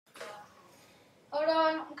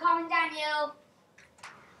coming, Daniel.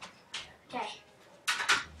 Okay.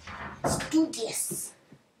 Let's do this.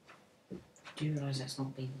 Do you realise that's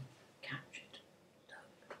not being captured?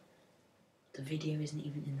 No. The video isn't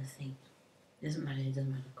even in the thing. It doesn't matter, it doesn't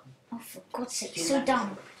matter. Oh, for God's sake, so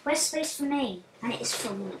dumb. Where's space for me? And it is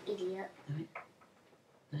for me, idiot.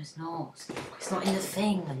 No, it's not. It's not in the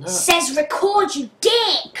thing. Look. It says record, you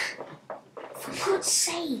dick! For God's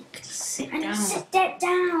sake. Just sit And down. sit that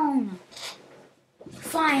down.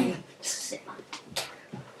 Fine. Sit.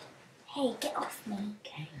 Hey, get off me.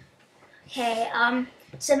 Okay. Okay,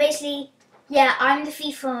 so basically, yeah, I'm the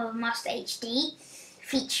TheFifaMasterHD,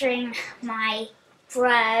 featuring my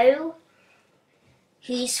bro.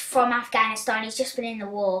 He's from Afghanistan. He's just been in the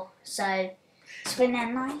war, so it's been a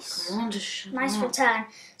nice return.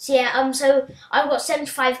 So yeah, so I've got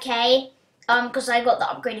 75k, because I got the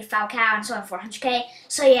upgraded Falcao and so on for 100k.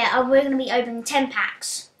 So yeah, we're gonna be opening 10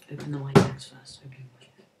 packs. Open the my packs first.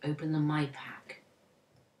 Open the my pack.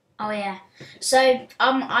 Oh yeah. So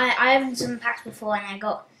I opened some packs before and I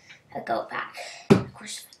got a gold pack.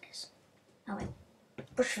 Brush fingers. Oh wait,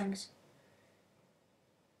 brush fingers.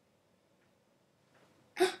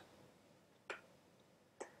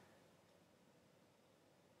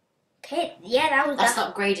 Okay, yeah, that was. That's the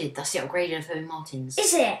upgraded. That's the upgraded of Owen Martins.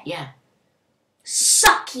 Is it? Yeah.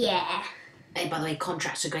 Suck yeah. Hey, by the way,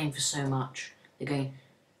 contracts are going for so much. They're going.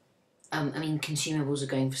 I mean, consumables are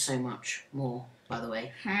going for so much more. By the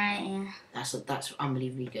way. Yeah. That's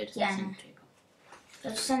unbelievably good. Yeah.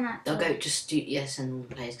 They'll send that. They'll go just do send all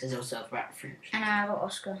the players because they'll sell for at French. And I got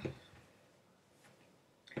Oscar.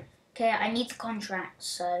 Okay, I need the contracts,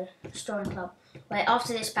 so store and club. Wait,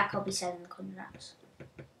 after this pack, I'll be selling the contracts.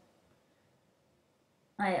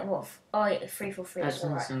 Wait, what? Oh, yeah, 3 for 3. That's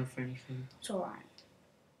not selling for anything. It's alright.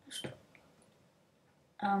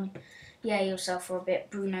 Yeah, you'll sell for a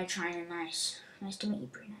bit. Bruno, China, nice. Nice to meet you,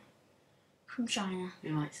 Bruno. From China.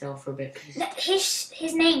 You might sell for a bit.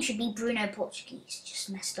 His name should be Bruno Portuguese.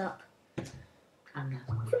 Just messed up. I'm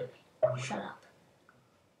not. Shut up.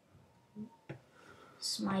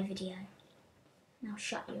 It's my video. Now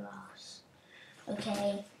shut your ass.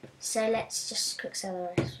 Okay, so let's just quick sell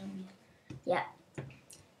the rest from you. Yeah.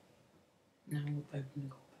 Now we'll open the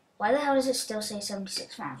gold. Why the hell does it still say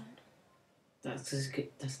 76,000? That's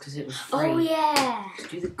because it was free. Oh yeah. Let's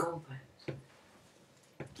do the gold packs.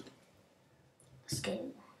 Let's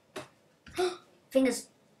go. Fingers.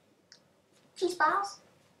 Cheese bars.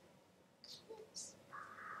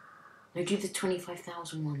 No, do the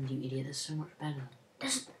 25,000 one, you idiot. That's so much better.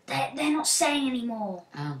 They're not saying anymore.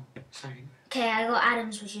 Oh, sorry. Okay, I got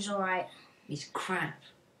Adams, which is alright. He's crap.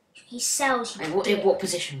 He sells you. Hey, what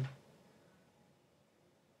position?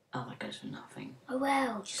 Oh, that goes for nothing. Oh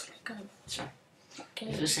well, just let go. Sorry. Okay.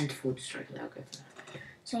 If it was centre forward striker, that'll go for that.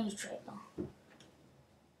 Send you straight ball.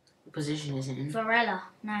 What position is it in? Varela,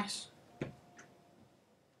 nice.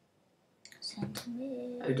 Centre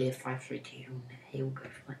mid. Oh dear, 5-3-2. He'll go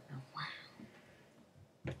for that now.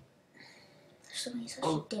 Wow. Somebody's such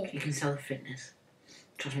Oh, a dick. you can sell the fitness.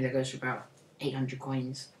 Trust me, that goes for about 800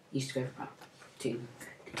 coins. Used to go for about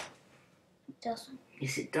 250. It doesn't.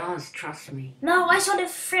 Yes, it does. Trust me. No, I sold it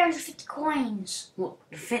for 350 coins. What?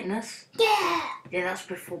 The fitness? Yeah. Yeah, that's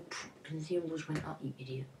before consumables went up, you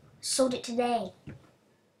idiot. Sold it today.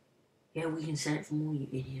 Yeah, we can sell it for more, you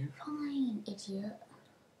idiot. Fine, idiot.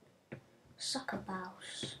 Sucker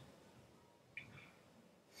bouse.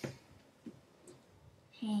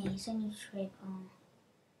 Hey, send you trade on.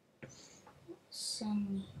 Send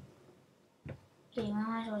me. Yeah, I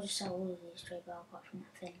might as well just sell all of these trade bar apart from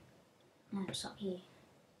that thing. No, suck you.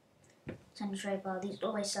 Send a trade bar. These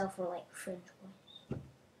always sell for like 300 coins.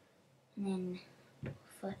 And then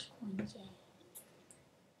 30 coins, yeah.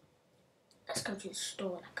 Let's go to the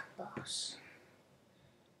store like a boss.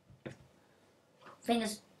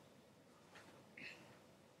 Fingers.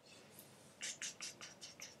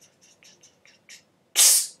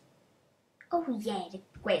 Oh yeah, the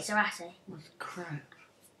great Zarate. What crap?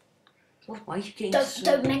 Why are you getting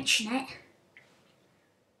Don't mention it.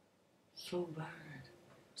 so bad?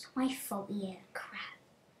 It's my fault, yeah, crap.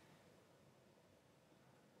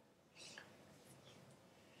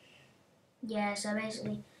 Yeah, so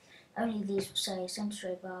basically, only these will say center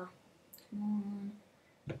tray bar. Come on,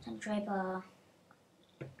 center tray bar.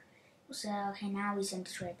 So, okay, now we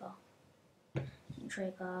center tray bar. Center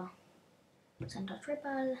tray bar. Center tray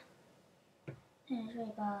bar. Center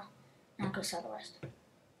tray bar. Now go sell the rest.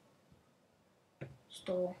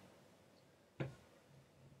 Store.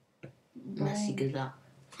 Messy, good luck.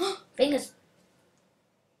 Fingers.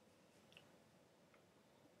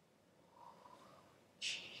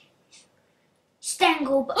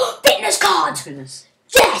 Stangle. Fitness cards. Fitness.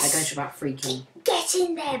 Yes! That goes for about 3k. Get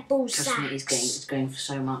in there, ball Trust me, sacks. it's going for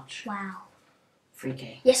so much. Wow.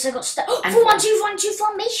 3k. Yes, I got stuck. And 4-1-2-1-2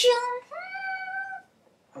 formation.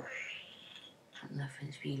 No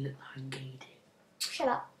offense, but you look like a gay dude. Shut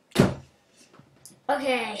up.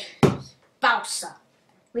 Okay. Bowser.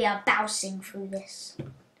 We are bouncing through this.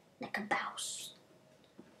 Like a bouse.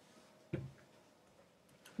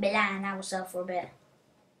 Milan ourselves for a bit.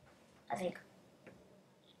 I think.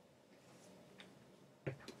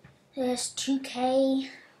 There's 2k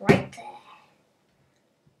right there.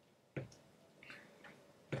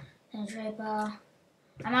 And Draper.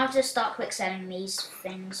 I'm about to start quick selling these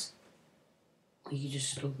things. Or you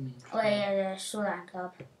just stole me. Oh yeah, Solan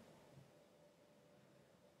Club.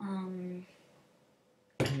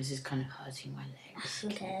 This is kind of hurting my legs. Who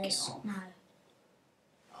cares? Get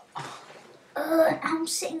off. No. I'm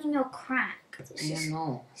sitting in your crack. This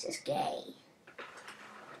No. is gay.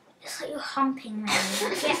 It's like you're humping me.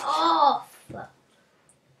 Get off!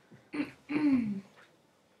 Okay,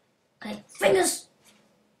 fingers!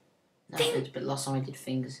 No offense, but last time I did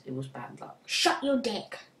fingers, it was bad luck. Shut your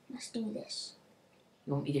dick. Let's do this.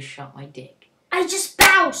 You want me to shut my dick? I just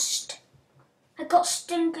bounced! I got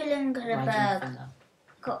Stinkerlingerberg.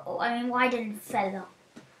 Why didn't fella?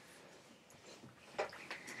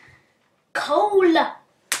 Cole!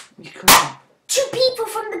 Come on. 2 people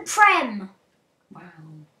from the Prem! Wow.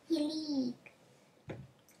 Your league.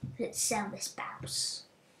 Let's sell this bounce.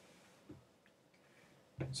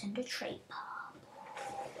 Send a trade pub.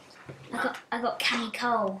 I got Cammy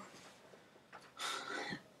Cole.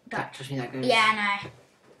 Trust me, that goes. Yeah, I know.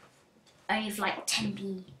 Only for like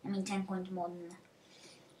 10 coins more than that.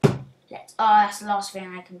 That's the last thing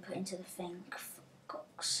I can put into the thing. For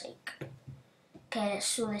God's sake. Okay, let's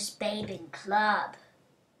saw this babe in club.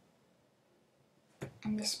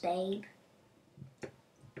 And this babe.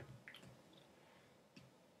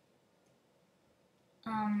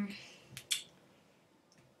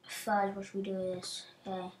 First, what should we do with this?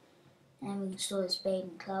 Okay. And then we can store this babe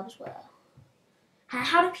in club as well.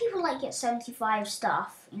 How do people like get 75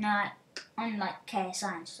 stuff? You know, like, on like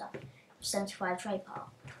KSI and stuff. 75 trade part.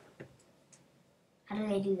 How do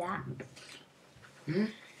they do that?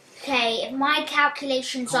 Okay, if my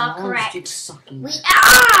calculations are correct,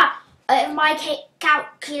 if my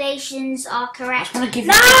calculations are correct, I just want to give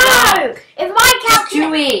no! you If my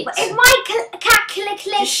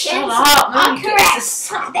calculations are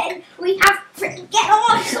correct, then we have get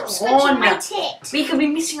on. Stop switching my tit. We could be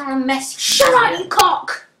missing on a message. Shut up, you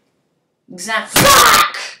cock. Exactly.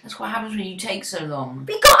 Fuck! That's what happens when you take so long.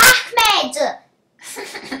 We got Ahmed.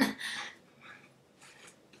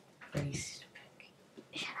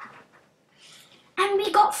 And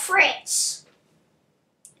we got Fritz.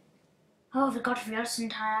 Oh, we got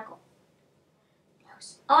Rosenthal.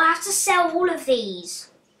 Oh, I have to sell all of these.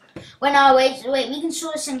 Wait, no, wait, we can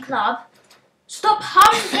sort this in club. Stop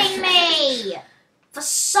humping me! Get the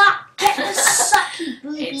sucky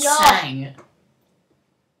booby It's off. sang.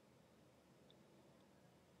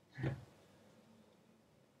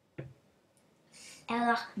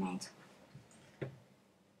 El Ahmed.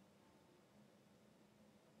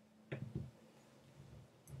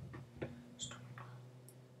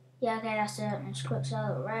 Yeah, okay, that's it. Let's quick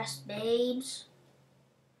sell the rest, babes.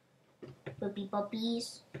 Booby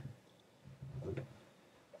bobbies. Oh,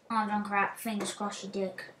 I've done crap. Fingers crossed, you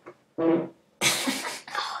dick. Oh, you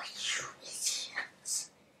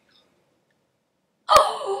idiots.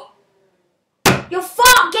 Oh! Your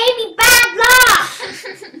fart gave me bad luck!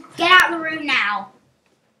 Get out of the room now.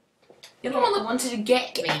 You're the one that wanted to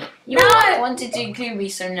get me. You No! wanted to include me,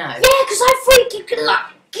 so no. Yeah, because I freaking could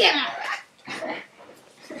like.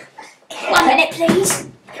 1 minute, please.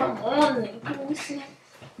 Come on.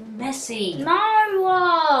 Messy.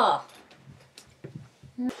 No!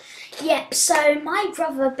 Yep, so my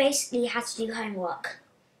brother basically had to do homework.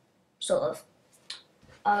 Sort of.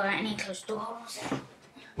 Oh, I need to close the door. Hold on a sec.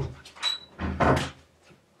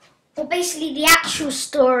 Well, basically, the actual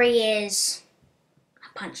story is I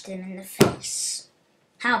punched him in the face.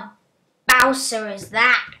 How Bowser is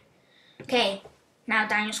that? Okay, now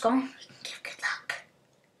Daniel's gone. Give good luck.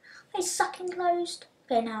 Eyes sucking closed.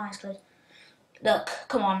 Okay, now eyes closed. Look,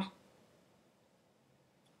 come on.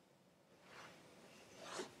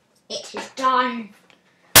 It is done.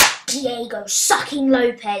 Diego sucking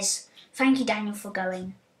Lopez. Thank you, Daniel, for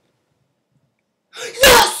going.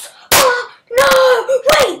 Yes! Oh,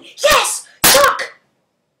 no! Wait! Yes! Suck!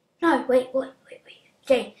 No, wait.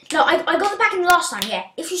 Okay. No, I got the back in the last time, yeah.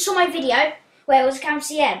 If you saw my video, where it was Cam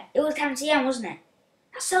CM. It was Cam CM, wasn't it?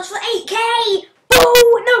 That sells for 8k!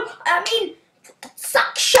 Oh, no! I mean, That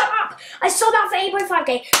sucks. Shut up. I sold out for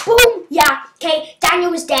 8.5k. Boom. Yeah. Okay.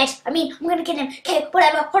 Daniel is dead. I mean, I'm gonna kill him. Okay.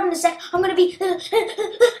 Whatever. Hold on a sec. I'm gonna be. Okay.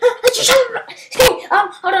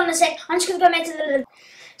 Hold on a sec. I'm just gonna go back to the.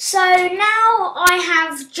 So now I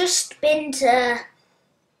have just been to.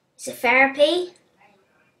 Is it therapy?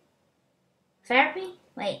 Therapy?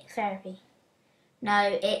 Wait. Therapy.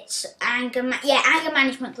 No, it's anger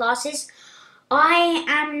management classes. I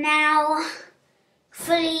am now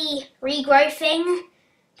fully regrowing.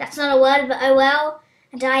 That's not a word, but oh well.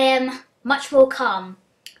 And I am much more calm.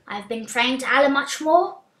 I've been praying to Allah much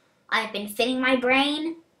more. I've been filling my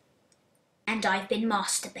brain. And I've been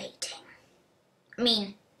masturbating. I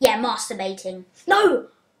mean, yeah, masturbating. No!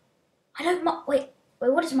 I don't wait,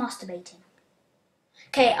 what is masturbating?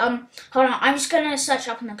 Okay, hold on. I'm just gonna search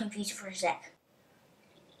up on the computer for a sec.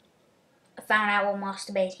 I found out what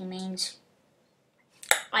masturbating means.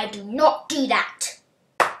 I do not do that.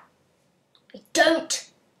 I don't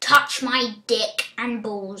touch my dick and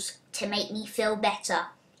balls to make me feel better.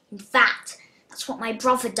 In fact, that's what my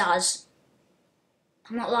brother does.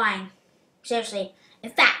 I'm not lying. Seriously. In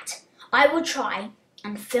fact, I will try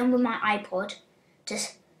and film with my iPod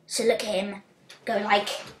just to look at him go like,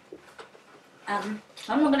 I'm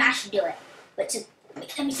not going to actually do it, but to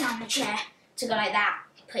let me sit on the chair to go like that,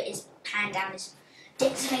 put his hand down his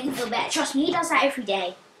dick to make him feel better. Trust me, he does that every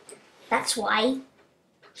day. That's why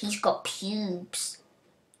he's got pubes.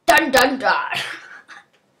 Dun dun dun.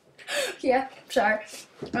 Yeah, sorry.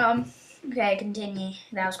 Okay, continue.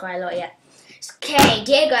 That was quite a lot, yeah. Okay,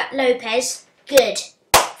 Diego Lopez. Good.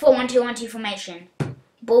 4-1-2-1-2 formation.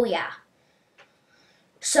 Booyah.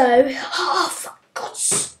 So, oh, for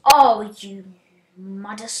God's... Oh, you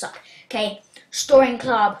mother suck. Okay, storing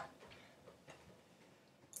club.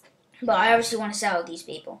 But I obviously want to sell these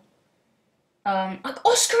people. Like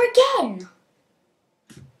Oscar again.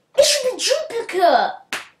 It should be duplicate.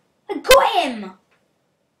 I got him.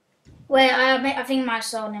 Wait, I think I might have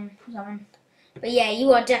sold him something. But yeah,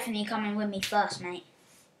 you are definitely coming with me first, mate.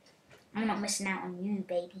 I'm not missing out on you,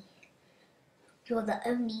 baby. You're the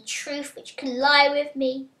only truth which can lie with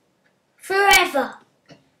me. Forever.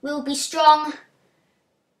 We'll be strong.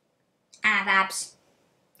 And have abs.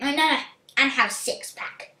 Oh, no. And have a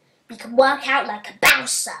six-pack. We can work out like a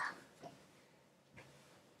bouncer.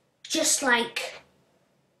 Just like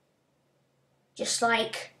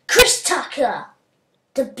Chris Tucker,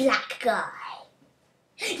 the black guy.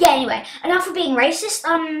 Yeah, anyway, enough of being racist.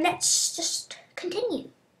 Let's just continue.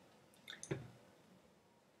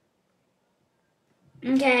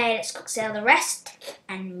 Okay, let's cocktail the rest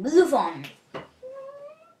and move on.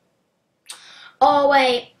 Oh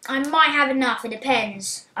wait, I might have enough. It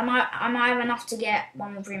depends. I might have enough to get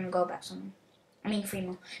one more premium gold back something. I mean 3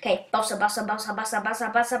 more. Okay, bossa, bossa, bossa, bossa,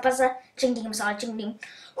 bossa, bossa, bossa. Ching ding massage, ching ding.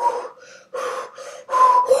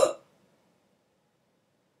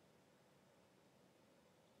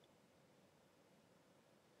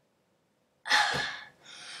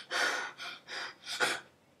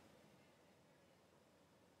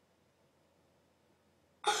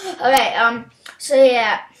 Okay, so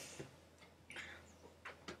yeah.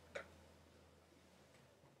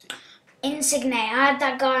 Insigne, I had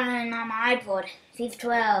that guy on my iPod, FIFA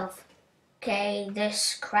 12. Okay,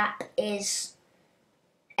 this crap is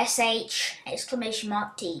SH exclamation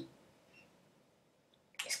mark T.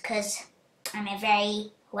 It's because I'm a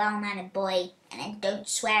very well-mannered boy and I don't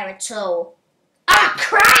swear at all. Ah,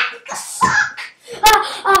 crap! I suck!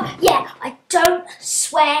 Yeah, I don't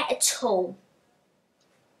swear at all.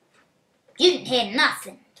 You didn't hear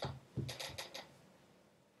nothing.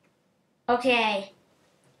 Okay.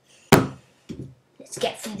 Let's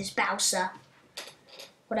get through this Bowser.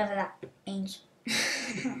 Whatever that means.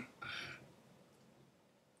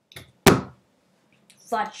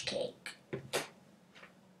 Fudge cake.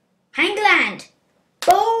 Hangland.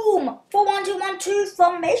 Boom! 4-1-2-1-2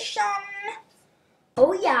 formation.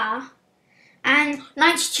 Oh yeah. And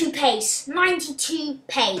 92 pace. 92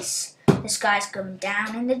 pace. This guy's going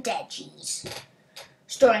down in the deadgies.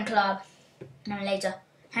 Storing club. No later.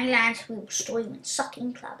 Hangland, we will store you in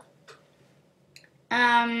sucking club.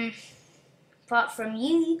 Apart from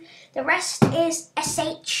you, the rest is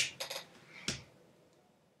SH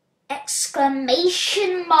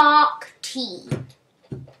exclamation mark T.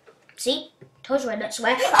 See? Told you I don't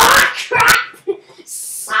swear. Ah, crap!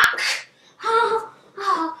 Suck!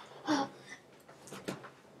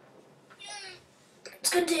 Let's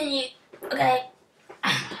continue. Okay.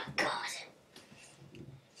 God.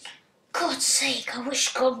 God's sake, I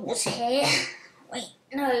wish God was here. Wait,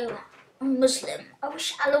 no. I'm Muslim. I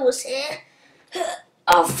wish Allah was here.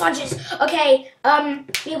 Oh, fudges. Okay,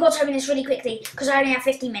 we've got to open this really quickly because I only have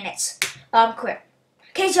 15 minutes. career.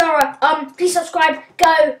 Okay, Zara, please subscribe.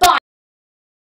 Go. Bye.